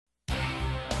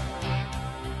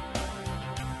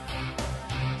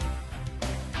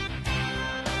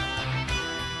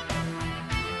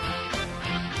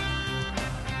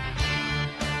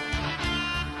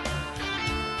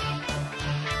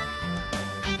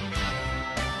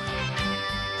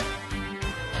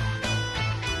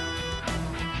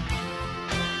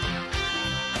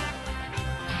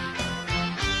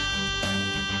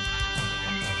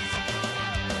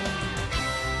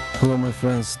Hello, my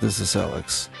friends, this is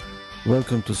Alex.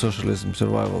 Welcome to Socialism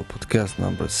Survival podcast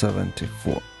number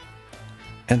 74.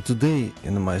 And today,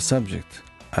 in my subject,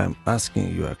 I'm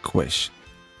asking you a question.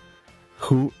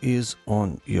 Who is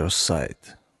on your side?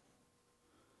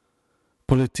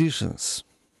 Politicians,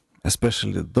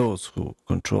 especially those who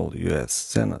control the US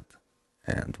Senate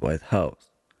and White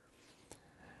House,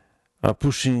 are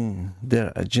pushing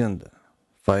their agenda,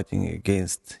 fighting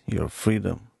against your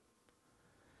freedom.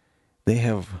 They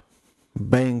have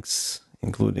banks,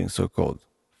 including so-called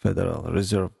Federal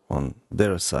Reserve, on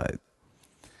their side.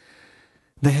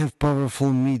 They have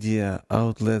powerful media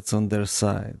outlets on their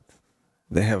side.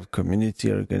 They have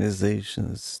community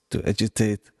organizations to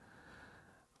agitate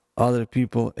other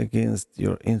people against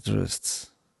your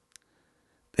interests.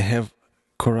 They have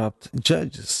corrupt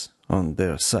judges on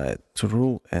their side to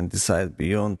rule and decide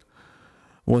beyond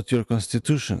what your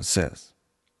constitution says.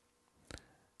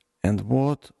 And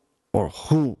what or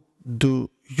who do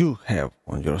you have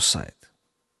on your side?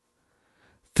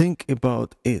 Think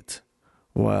about it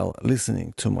while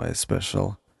listening to my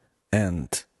special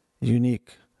and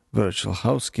unique virtual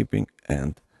housekeeping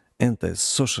and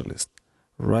anti-socialist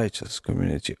righteous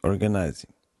community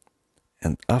organizing.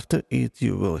 And after it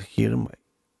you will hear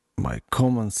my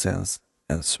common sense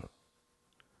answer.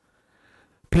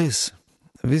 Please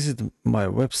visit my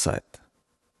website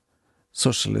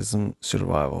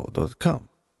socialismsurvival.com,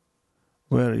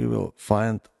 where you will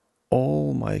find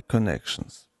all my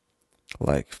connections,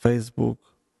 like Facebook,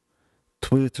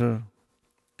 Twitter,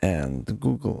 and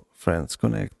Google Friends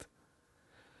Connect.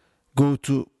 Go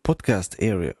to podcast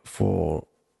area for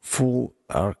full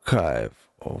archive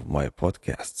of my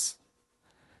podcasts.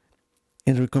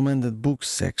 In recommended books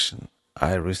section,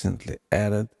 I recently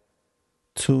added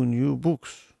 2 new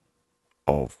books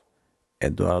of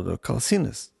Eduardo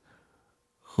Calcines,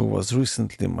 who was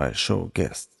recently my show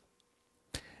guest.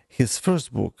 His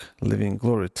first book, Living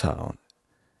Glory Town,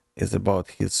 is about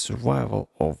his survival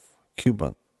of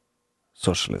Cuban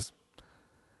socialism.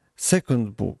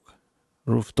 Second book,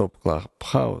 Rooftop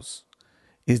Clubhouse,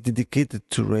 is dedicated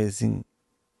to raising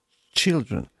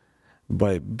children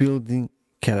by building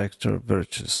character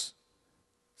virtues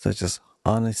such as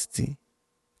honesty,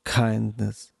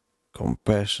 kindness,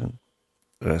 compassion,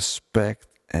 respect,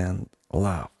 and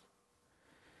love.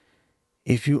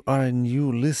 If you are a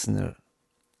new listener,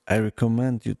 I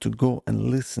recommend you to go and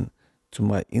listen to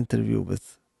my interview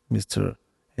with Mr.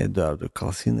 Eduardo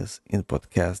Calcines in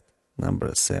podcast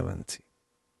number 70.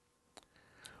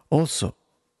 Also,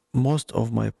 most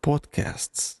of my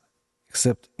podcasts,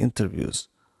 except interviews,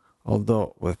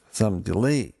 although with some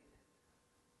delay,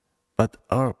 but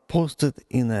are posted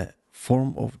in a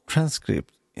form of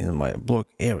transcript in my blog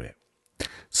area.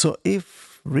 So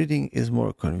if reading is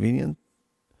more convenient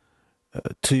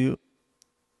to you,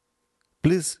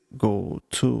 please go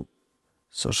to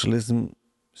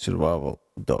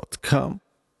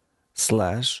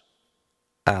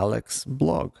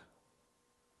socialismsurvival.com/alexblog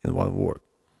in one word.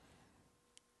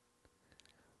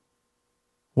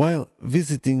 While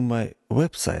visiting my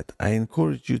website, I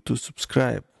encourage you to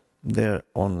subscribe there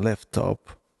on left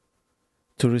top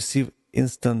to receive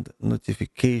instant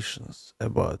notifications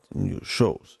about new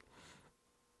shows.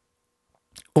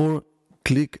 Or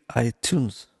click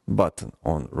iTunes button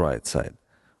on right side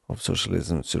of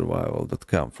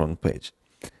socialismsurvival.com front page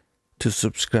to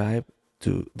subscribe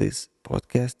to this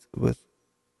podcast with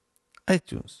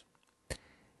iTunes.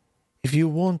 If you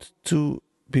want to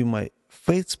be my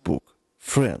Facebook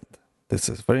friend, this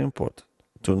is very important.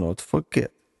 Do not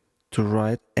forget to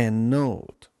write a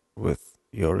note with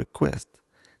your request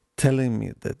telling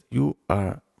me that you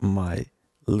are my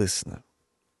listener.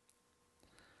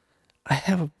 I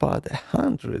have about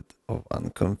 100 of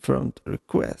unconfirmed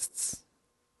requests.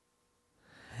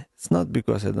 It's not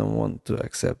because I don't want to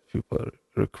accept people's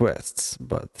requests,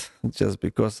 but just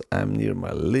because I'm near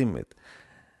my limit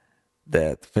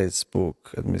that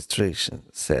Facebook administration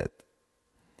said.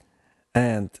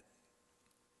 And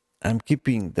I'm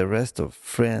keeping the rest of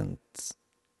friends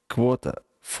quota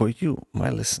for you, my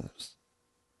listeners.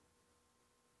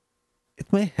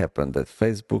 It may happen that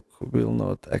Facebook will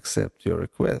not accept your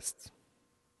request.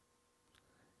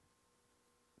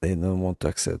 They don't want to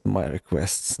accept my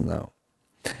requests now.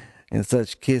 In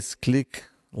such case, click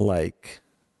like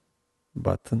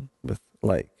button with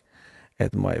like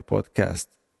at my podcast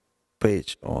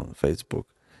page on Facebook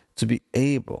to be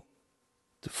able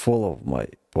to follow my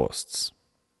posts.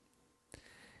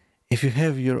 If you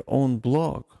have your own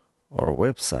blog or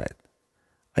website,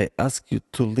 I ask you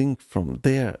to link from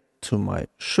there to my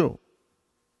show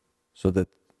so that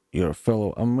your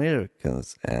fellow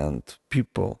Americans and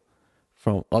people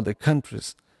from other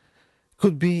countries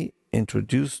could be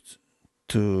introduced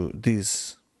to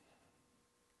these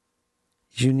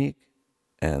unique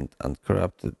and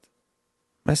uncorrupted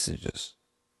messages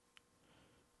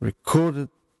recorded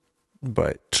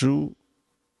by true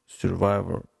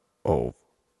survivor of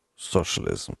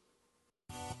socialism.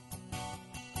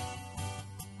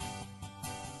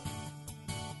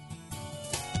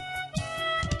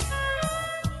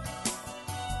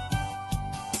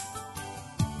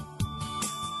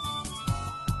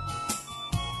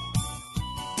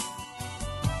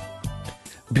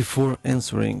 Before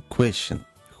answering question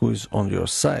who is on your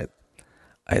side,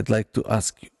 I'd like to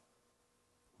ask you,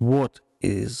 what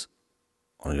is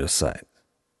on your side?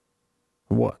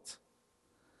 What?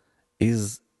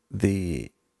 Is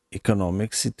the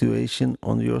economic situation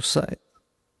on your side?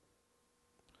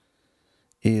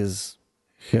 Is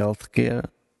healthcare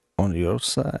on your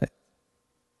side?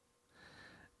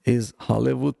 Is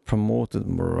Hollywood promoted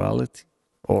morality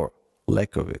or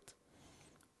lack of it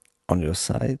on your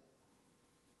side?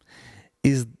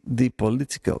 Is the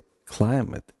political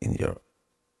climate in your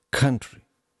country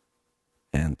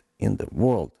and in the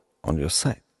world on your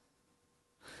side?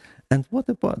 And what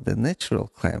about the natural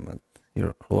climate,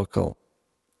 your local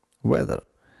weather?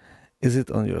 Is it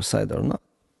on your side or not?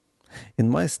 In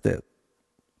my state,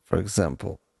 for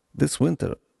example, this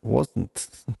winter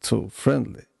wasn't too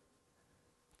friendly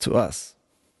to us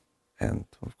and,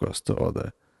 of course, to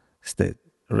other state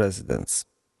residents.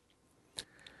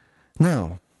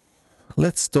 Now,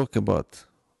 let's talk about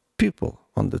people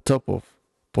on the top of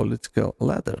political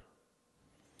ladder.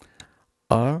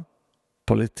 Are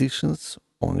politicians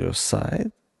on your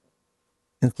side,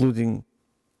 including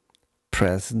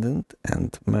president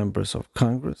and members of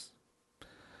Congress?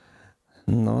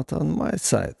 Not on my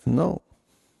side, no.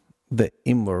 The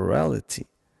immorality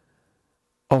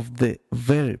of the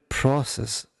very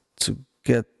process to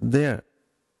get there,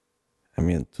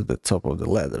 to the top of the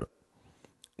ladder,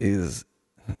 is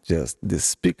just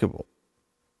despicable.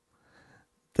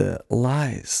 The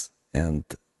lies and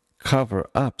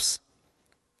cover-ups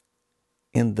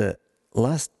in the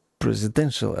last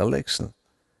presidential election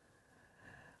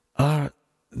are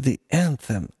the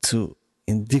anthem to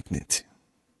indignity,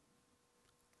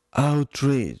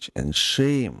 outrage and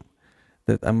shame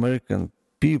that American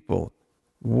people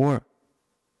were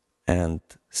and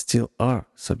still are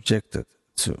subjected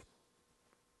to.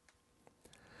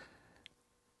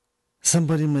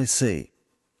 Somebody may say,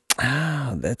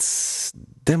 that's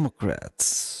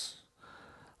Democrats.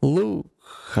 Look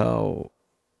how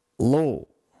low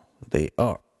they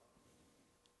are.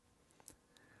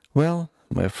 Well,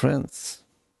 my friends,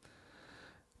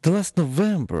 the last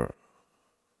November,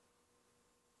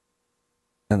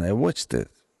 and I watched it,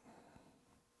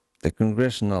 the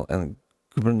congressional and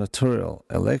gubernatorial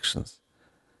elections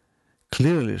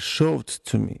clearly showed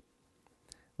to me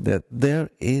that there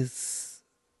is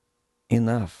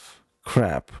enough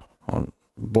crap on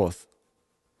both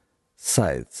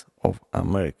sides of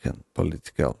American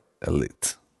political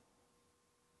elite.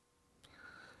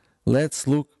 Let's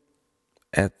look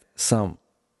at some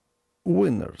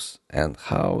winners and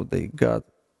how they got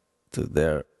to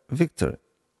their victory.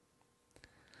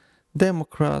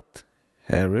 Democrat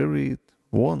Harry Reid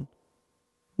won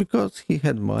because he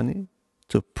had money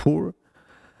to pour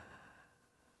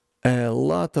a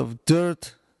lot of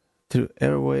dirt through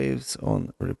airwaves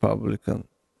on Republican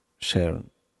Sharon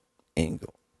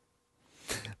Ingle.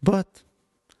 But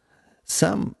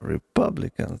some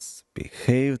Republicans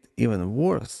behaved even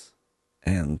worse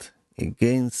and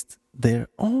against their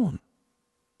own.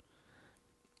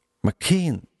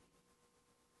 McCain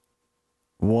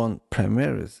won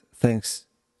primaries thanks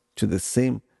to the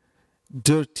same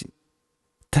dirty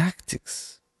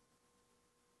tactics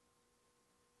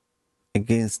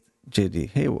against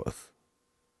J.D. Hayworth.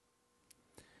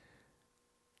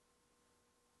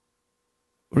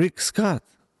 Rick Scott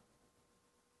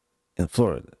in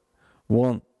Florida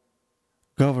won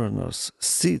governor's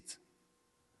seat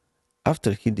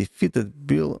after he defeated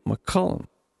Bill McCollum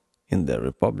in the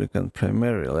Republican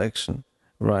primary election,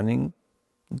 running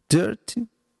dirty,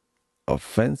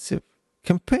 offensive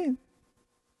campaign.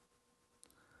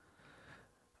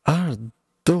 Are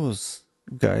those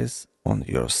guys on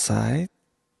your side?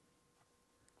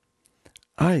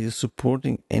 Are you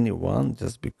supporting anyone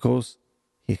just because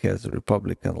he has a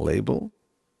Republican label?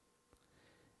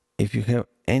 If you have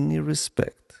any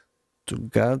respect to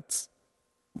God's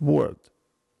word,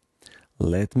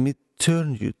 let me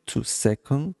turn you to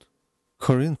 2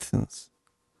 Corinthians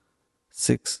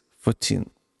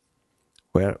 6:14,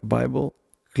 where Bible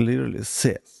clearly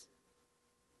says,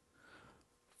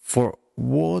 "For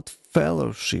what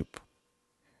fellowship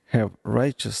have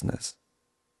righteousness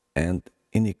and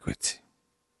iniquity?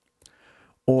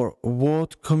 Or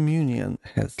what communion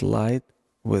has light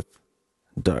with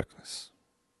darkness?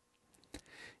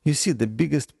 You see, the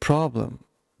biggest problem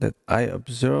that I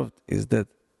observed is that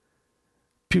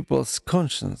people's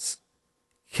conscience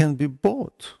can be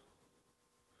bought.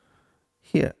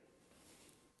 Here,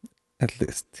 at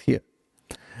least here,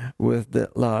 with the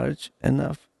large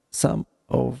enough sum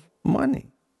of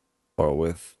money or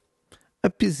with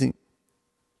appeasing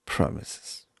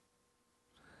promises.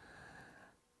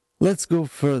 Let's go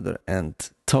further and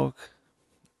talk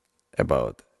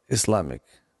about Islamic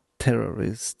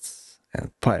terrorists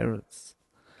and pirates.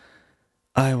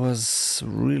 I was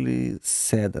really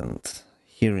saddened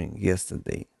hearing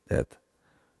yesterday that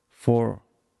 4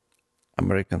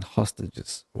 American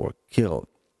hostages were killed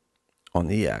on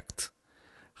a yacht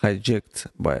hijacked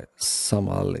by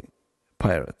Somali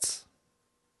pirates.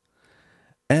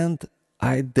 And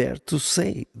I dare to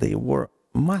say they were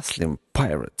Muslim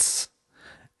pirates.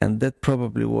 And that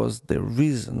probably was the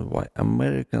reason why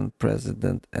American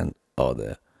president and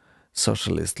other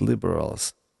socialist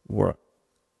liberals were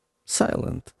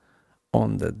silent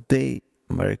on the day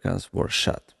Americans were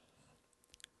shot.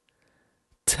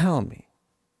 Tell me,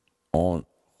 on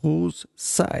whose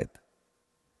side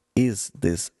is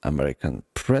this American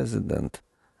president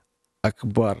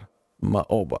Akbar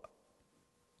Maoba?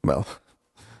 Well,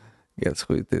 guess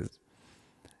who it is?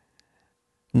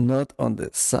 Not on the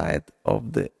side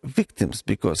of the victims,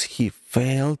 because he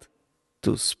failed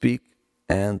to speak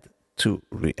and to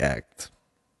react.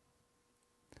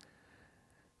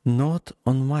 Not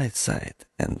on my side,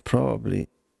 and probably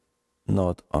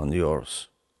not on yours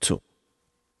too.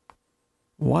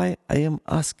 Why I am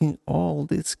asking all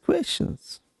these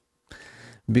questions?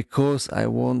 Because I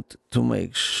want to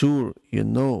make sure you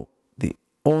know the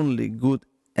only good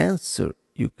answer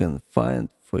you can find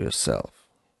for yourself.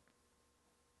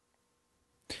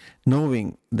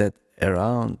 Knowing that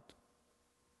around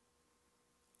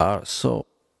are so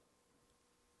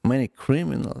many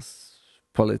criminals,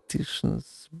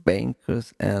 politicians,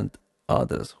 bankers, and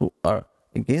others who are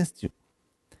against you,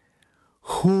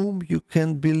 whom you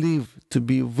can believe to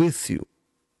be with you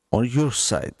on your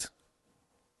side.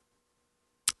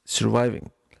 Surviving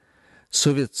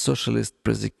Soviet socialist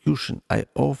persecution, I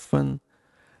often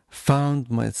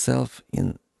found myself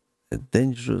in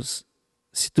dangerous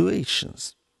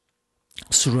situations,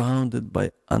 surrounded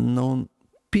by unknown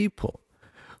people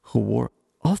who were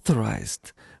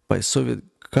authorized by Soviet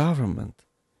government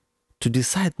to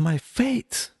decide my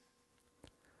fate.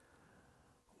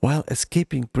 While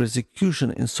escaping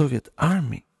persecution in Soviet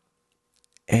army,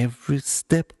 every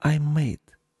step I made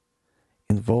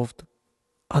involved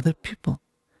other people.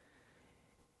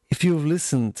 If you've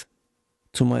listened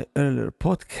to my earlier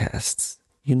podcasts,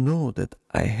 you know that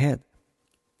I had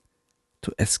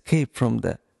to escape from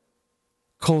the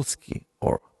Kolsky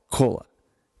or Kola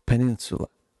Peninsula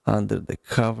under the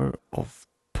cover of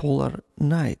polar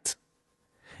night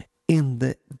in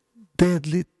the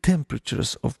deadly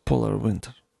temperatures of polar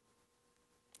winter.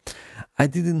 I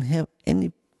didn't have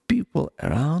any people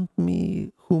around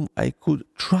me whom I could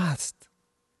trust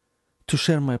to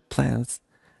share my plans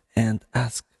and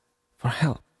ask for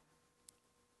help.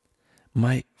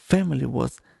 My family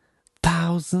was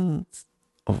thousands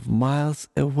of miles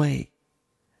away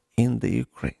in the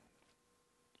Ukraine.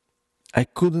 I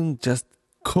couldn't just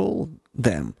call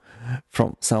them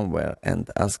from somewhere and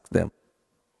ask them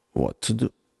what to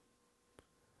do.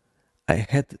 I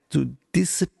had to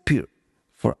disappear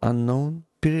for an unknown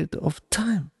period of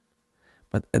time.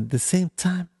 But at the same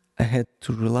time, I had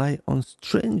to rely on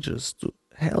strangers to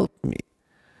help me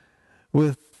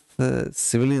with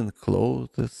civilian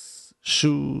clothes,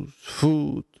 shoes,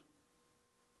 food,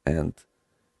 and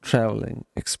traveling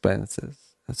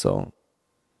expenses, and so on.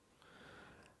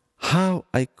 How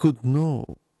I could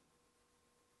know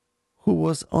who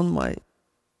was on my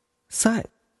side,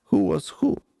 who was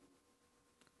who?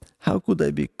 How could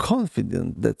I be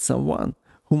confident that someone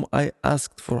whom I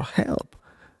asked for help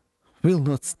will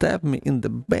not stab me in the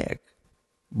back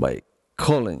by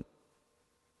calling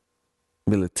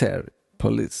military,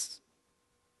 police?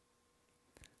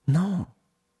 No,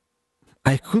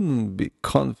 I couldn't be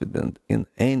confident in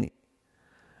any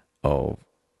of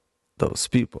those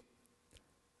people,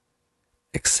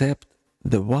 except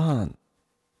the one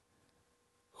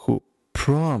who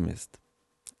promised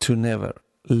to never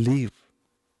leave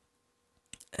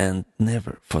and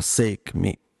never forsake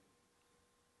me.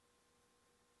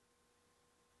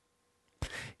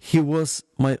 He was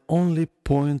my only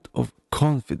point of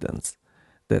confidence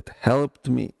that helped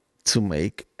me to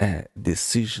make a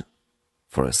decision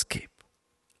for escape.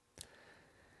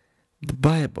 The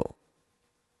Bible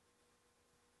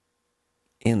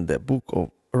in the book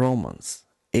of Romans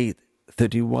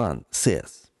 8:31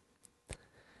 says,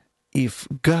 "If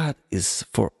God is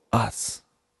for us,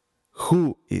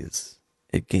 who is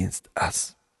against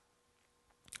us?"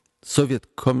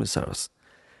 Soviet commissars,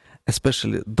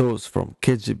 especially those from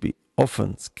KGB,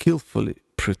 often skillfully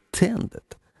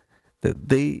pretended that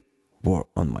they were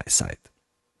on my side.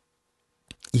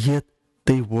 Yet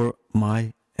they were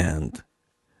my and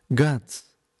God's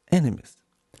enemies.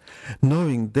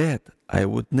 Knowing that, I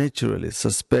would naturally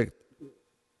suspect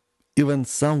even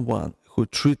someone who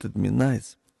treated me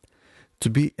nice to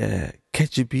be a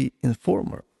KGB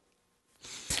informer.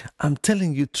 I'm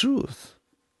telling you truth.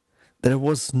 There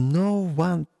was no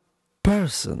one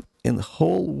person in the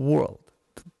whole world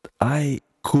that I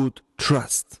could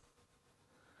trust.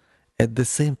 At the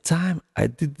same time, I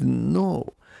didn't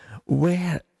know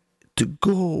where to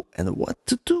go and what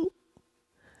to do.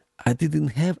 I didn't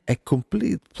have a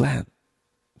complete plan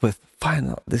with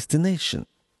final destination.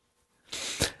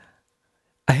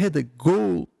 I had a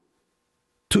goal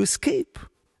to escape.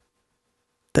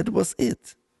 That was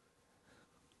it.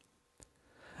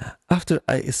 After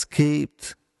I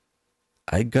escaped,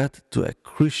 I got to a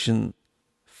Christian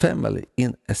family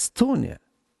in Estonia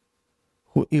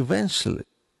who eventually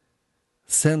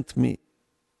sent me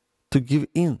to give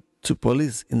in to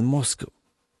police in Moscow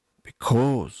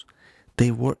because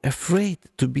they were afraid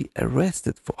to be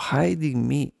arrested for hiding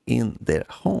me in their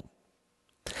home.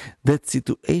 That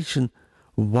situation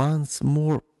once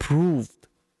more proved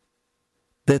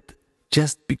that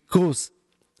just because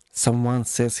someone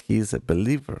says he is a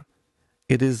believer,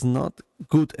 it is not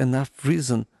good enough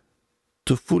reason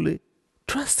to fully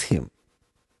trust him.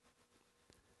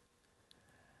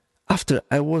 After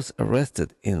I was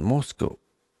arrested in Moscow,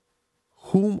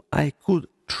 whom I could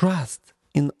trust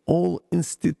in all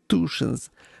institutions,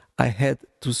 I had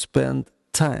to spend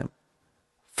time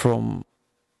from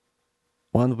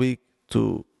 1 week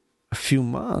to a few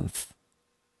months.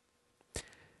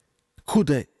 Could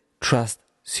I trust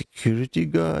security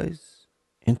guys,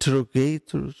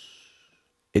 interrogators,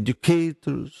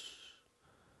 educators,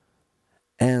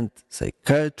 and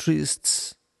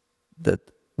psychiatrists that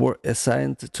were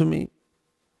assigned to me?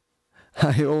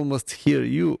 I almost hear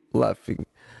you laughing.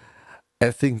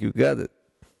 I think you got it.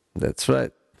 That's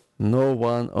right. No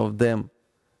one of them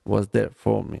was there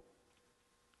for me.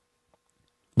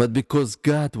 But because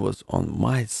God was on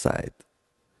my side,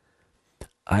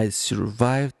 I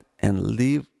survived and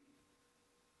live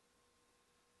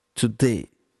today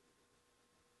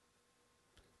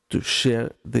to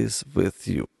share this with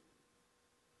you.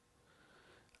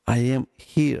 I am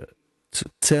here to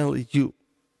tell you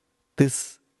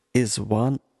this is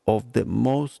one of the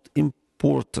most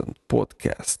important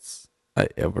podcasts I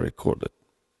ever recorded.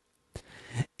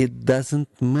 It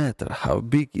doesn't matter how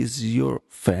big is your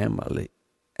family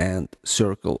and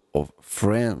circle of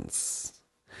friends.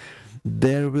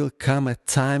 There will come a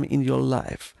time in your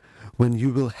life when you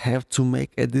will have to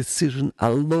make a decision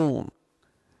alone.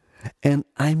 And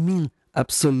I mean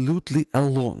absolutely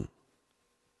alone.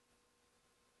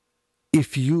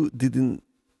 If you didn't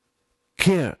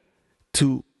care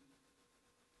to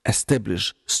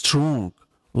establish strong,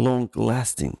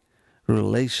 long-lasting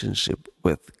relationship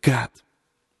with God,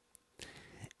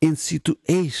 in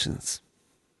situations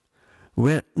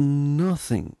where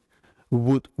nothing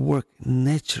would work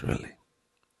naturally,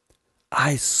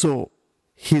 I saw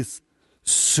His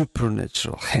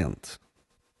supernatural hand.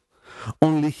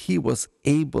 Only He was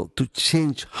able to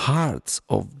change hearts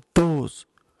of those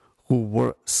who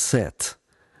were set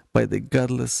by the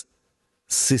godless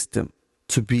system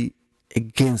to be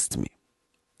against me.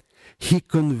 He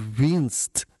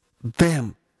convinced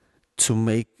them to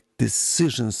make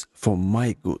decisions for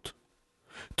my good,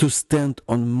 to stand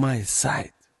on my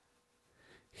side.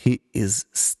 He is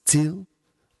still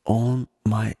on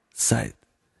my side,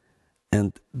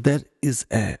 and that is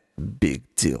a big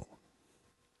deal.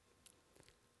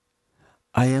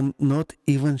 I am not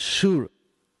even sure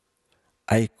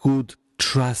I could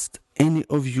trust any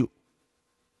of you,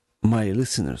 my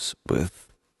listeners, with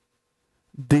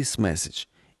this message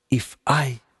if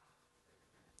I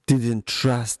didn't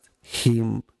trust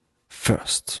Him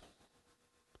first.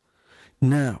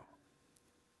 Now,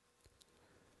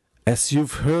 as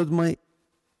you've heard my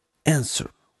answer,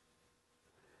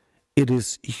 it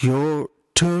is your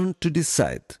turn to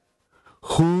decide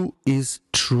who is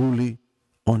truly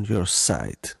on your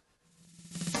side.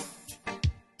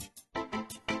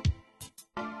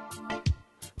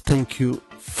 Thank you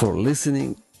for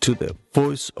listening to the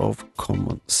Voice of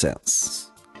Common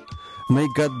Sense. May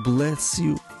God bless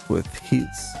you with His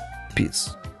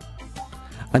peace.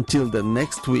 Until the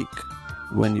next week,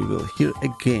 when you will hear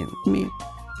again me,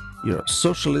 your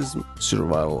Socialism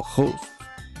Survival host,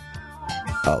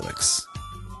 Alex.